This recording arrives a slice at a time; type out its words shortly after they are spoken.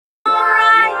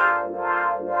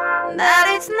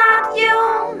it's not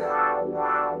you,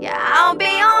 yeah, I'll be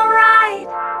alright.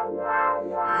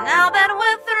 Now that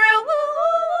we're through,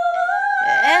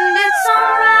 and it's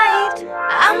alright.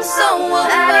 I'm so over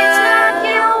that it's not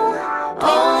you.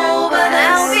 Oh, but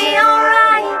I'll be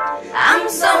alright. I'm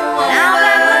so over now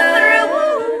that we're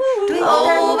through.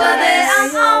 Oh, but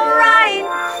I'm alright.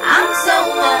 I'm so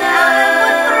over now that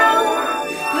we're through.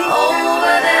 Oh,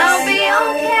 but I'll be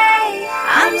okay.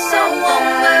 I'm so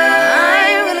over.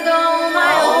 I'm gonna go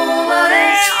my over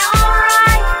there.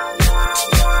 Alright,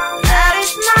 that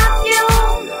it's not you.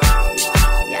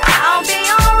 Yeah, I'll be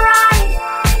alright.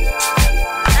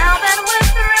 Now that we're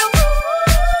through,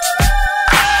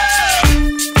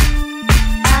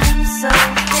 I'm so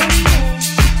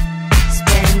finished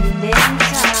spending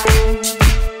time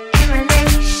in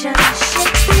relationships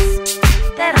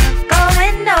that are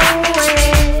going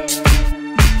nowhere.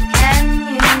 Can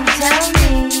you tell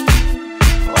me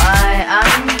why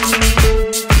I'm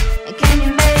here? And can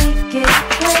you make it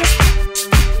quick?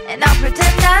 And I'll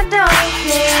pretend I don't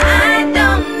care. I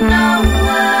don't know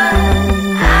what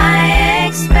I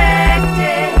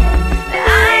expected, but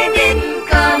I didn't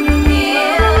come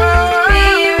here to be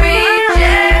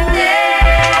rejected.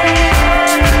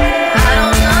 I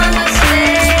don't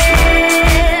understand.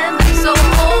 I'm so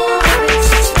over this.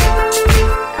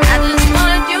 I just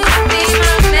wanted you to be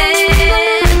my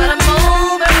man, but I'm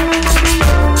over.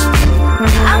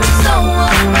 I'm so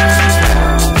over this.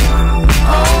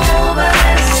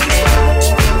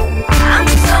 I'm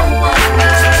so over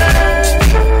this.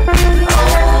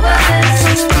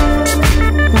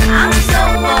 I'm so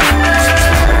over this.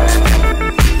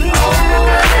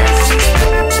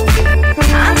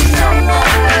 I'm so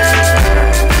over this.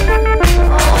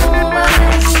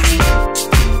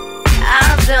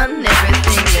 I've done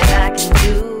everything that I can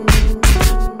do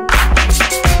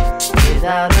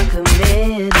without a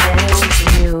commitment.